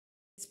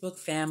Facebook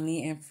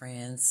family and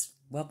friends,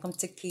 welcome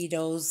to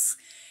Keto's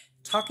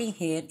Talking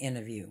Head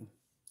interview.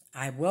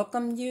 I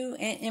welcome you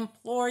and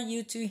implore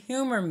you to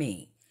humor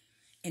me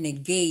and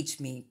engage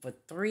me for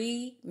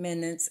 3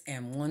 minutes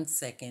and 1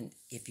 second,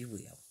 if you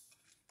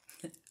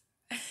will.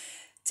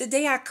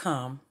 Today I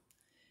come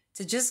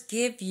to just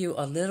give you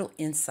a little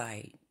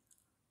insight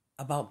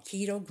about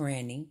Keto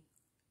Granny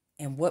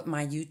and what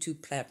my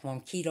YouTube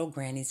platform, Keto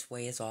Granny's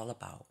Way, is all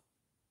about.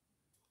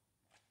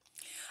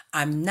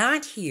 I'm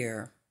not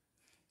here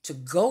to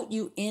goad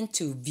you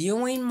into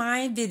viewing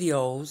my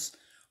videos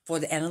for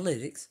the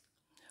analytics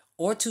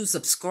or to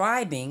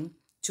subscribing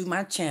to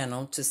my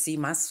channel to see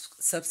my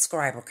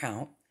subscriber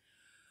count.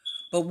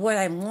 But what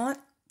I want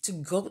to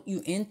goad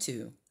you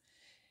into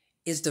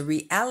is the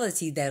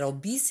reality that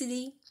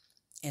obesity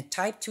and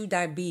type 2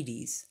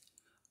 diabetes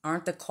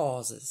aren't the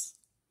causes,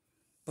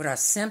 but are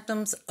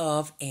symptoms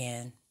of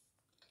an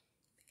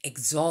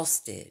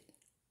exhausted,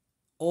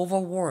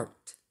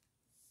 overworked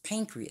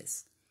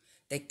pancreas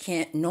that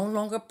can't no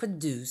longer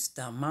produce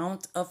the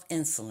amount of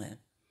insulin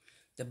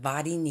the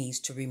body needs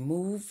to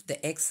remove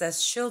the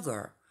excess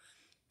sugar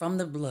from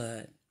the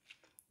blood,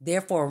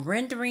 therefore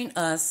rendering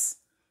us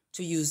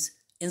to use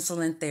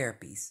insulin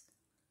therapies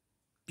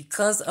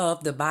because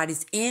of the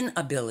body's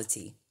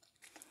inability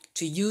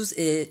to use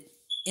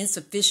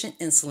insufficient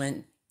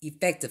insulin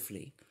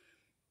effectively.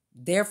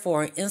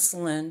 Therefore,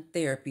 insulin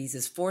therapies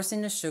is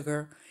forcing the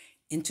sugar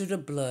into the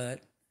blood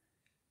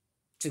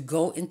to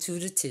go into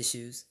the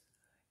tissues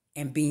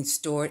and being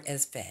stored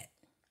as fat.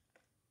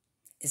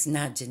 It's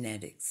not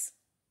genetics,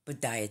 but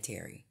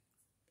dietary.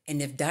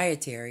 And if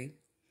dietary,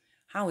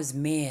 how is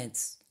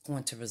meds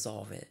going to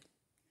resolve it?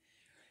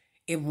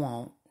 It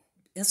won't.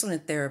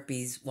 Insulin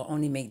therapies will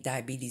only make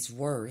diabetes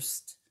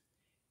worse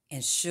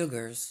and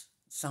sugars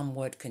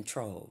somewhat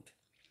controlled.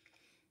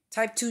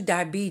 Type 2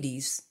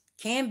 diabetes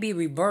can be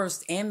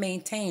reversed and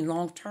maintained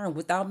long term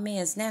without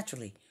meds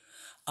naturally,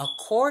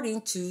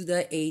 according to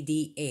the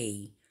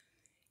ADA.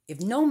 If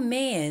no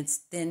meds,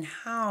 then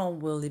how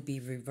will it be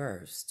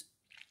reversed?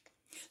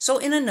 So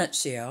in a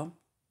nutshell,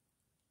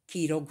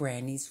 Keto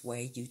Granny's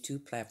Way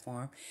YouTube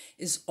platform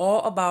is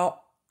all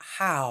about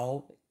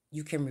how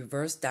you can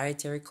reverse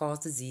dietary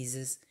caused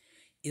diseases,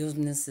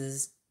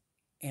 illnesses,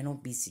 and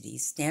obesity,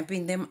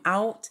 stamping them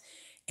out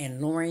and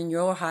lowering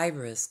your high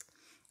risk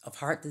of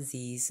heart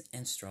disease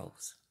and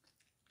strokes.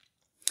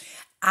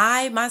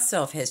 I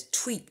myself has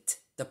tweaked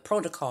the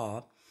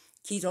protocol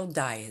keto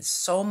diet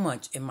so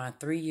much in my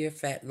 3-year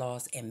fat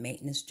loss and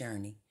maintenance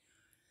journey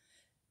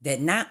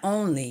that not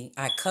only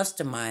I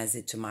customize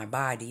it to my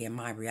body and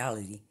my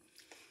reality,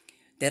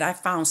 that I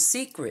found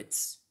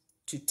secrets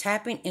to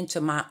tapping into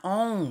my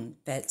own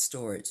fat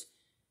storage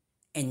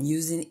and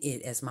using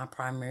it as my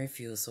primary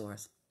fuel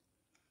source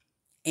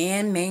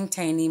and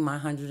maintaining my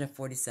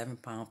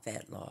 147-pound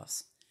fat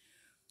loss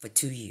for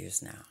 2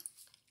 years now.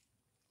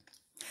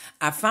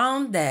 I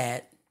found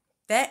that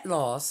fat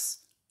loss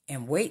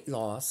and weight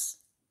loss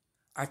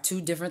are two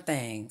different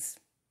things.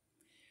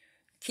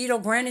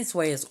 Keto Granny's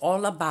Way is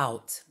all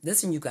about,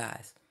 listen you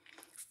guys,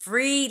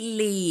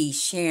 freely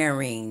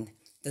sharing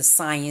the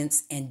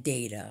science and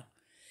data,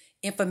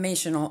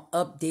 information on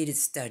updated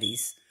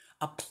studies,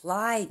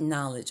 applied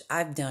knowledge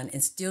I've done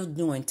and still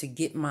doing to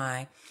get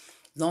my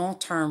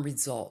long-term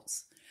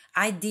results,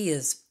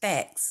 ideas,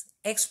 facts,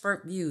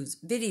 expert views,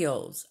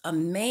 videos,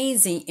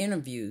 amazing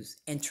interviews,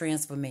 and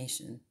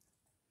transformation.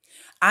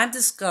 I've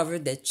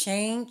discovered that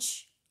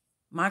change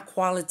my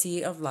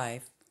quality of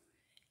life,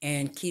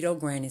 and Keto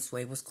Granny's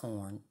Way was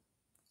coined.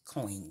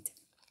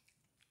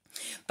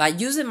 By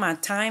using my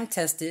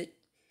time-tested,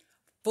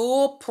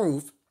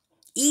 foolproof,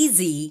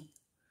 easy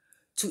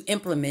to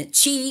implement,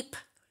 cheap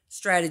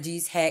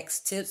strategies, hacks,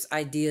 tips,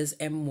 ideas,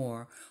 and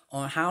more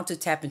on how to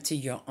tap into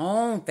your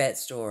own fat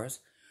stores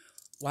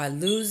while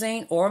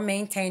losing or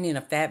maintaining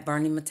a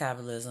fat-burning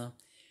metabolism,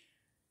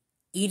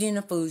 eating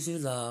the foods you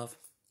love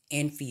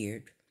and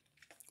feared,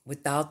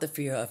 without the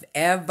fear of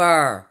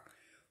ever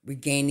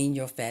regaining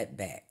your fat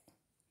back.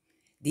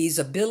 These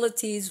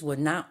abilities will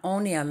not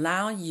only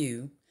allow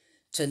you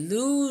to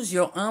lose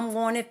your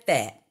unwanted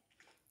fat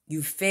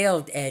you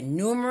failed at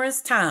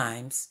numerous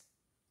times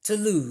to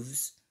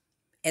lose,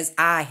 as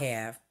I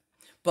have,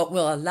 but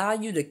will allow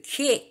you to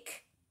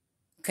kick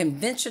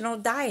conventional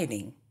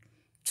dieting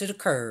to the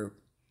curb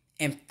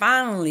and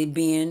finally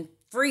being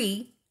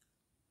free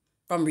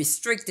from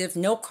restrictive,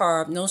 no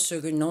carb, no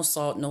sugar, no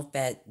salt, no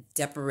fat,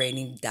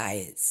 deprivating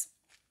diets.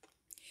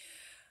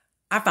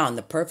 I found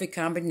the perfect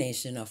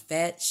combination of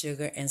fat,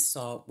 sugar, and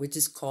salt, which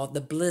is called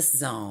the bliss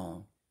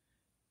zone.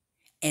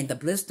 And the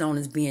bliss zone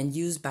is being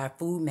used by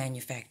food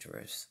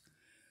manufacturers,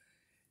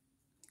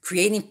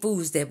 creating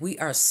foods that we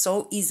are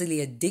so easily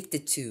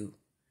addicted to,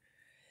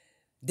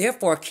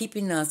 therefore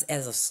keeping us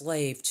as a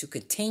slave to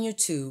continue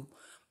to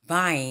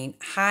buying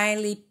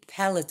highly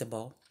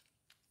palatable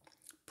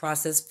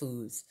processed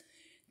foods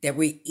that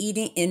we're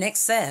eating in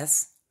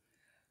excess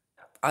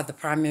are the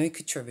primary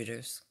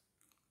contributing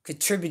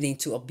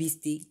to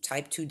obesity,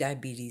 type 2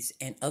 diabetes,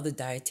 and other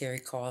dietary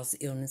caused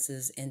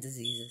illnesses and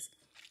diseases.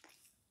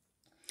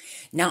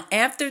 Now,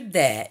 after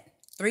that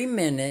 3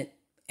 minute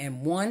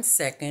and 1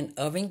 second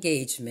of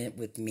engagement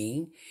with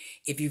me,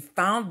 if you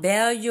found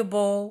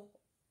valuable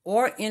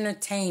or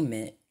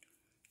entertainment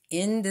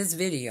in this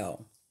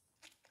video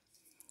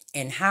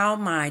and how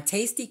my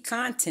tasty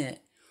content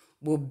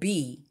will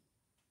be,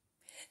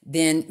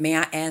 then may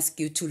I ask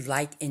you to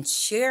like and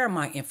share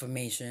my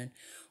information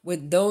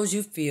with those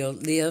you feel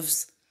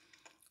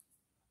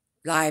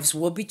lives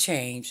will be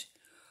changed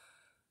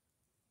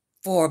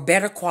for a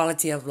better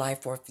quality of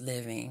life worth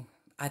living.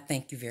 I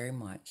thank you very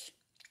much.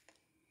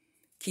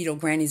 Keto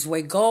Granny's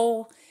Way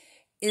goal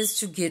is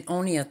to get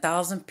only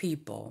 1,000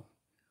 people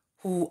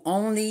whose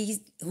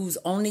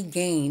only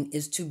gain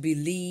is to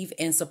believe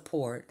and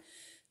support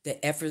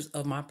the efforts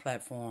of my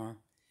platform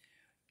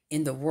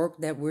in the work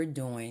that we're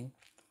doing.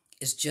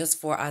 Is just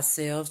for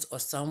ourselves or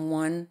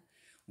someone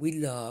we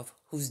love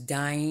who's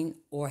dying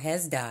or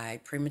has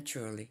died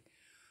prematurely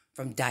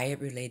from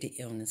diet-related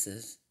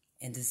illnesses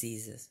and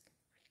diseases.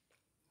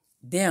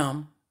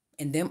 Them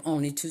and them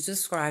only to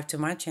subscribe to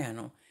my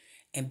channel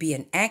and be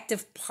an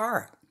active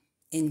part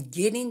in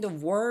getting the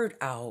word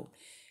out,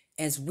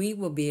 as we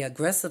will be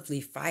aggressively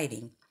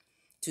fighting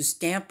to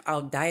stamp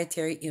out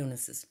dietary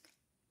illnesses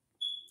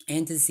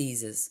and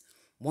diseases,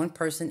 one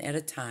person at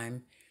a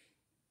time,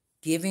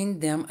 giving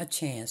them a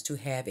chance to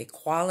have a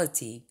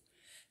quality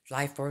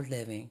life worth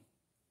living.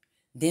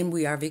 Then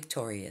we are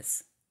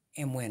victorious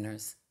and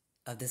winners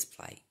of this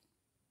plight.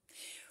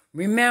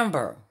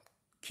 Remember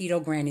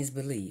Keto Granny's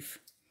belief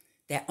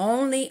that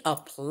only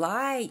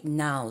applied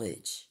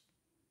knowledge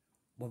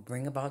will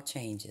bring about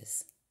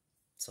changes.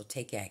 So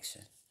take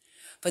action.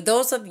 For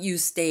those of you who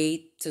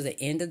stayed to the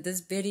end of this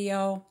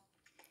video,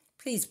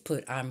 please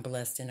put "I'm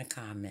blessed" in the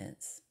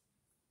comments.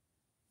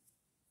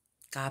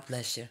 God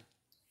bless you.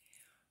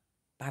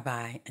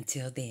 Bye-bye.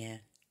 Until then,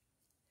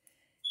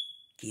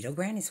 Keto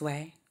Granny's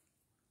Way.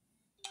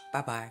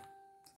 Bye-bye.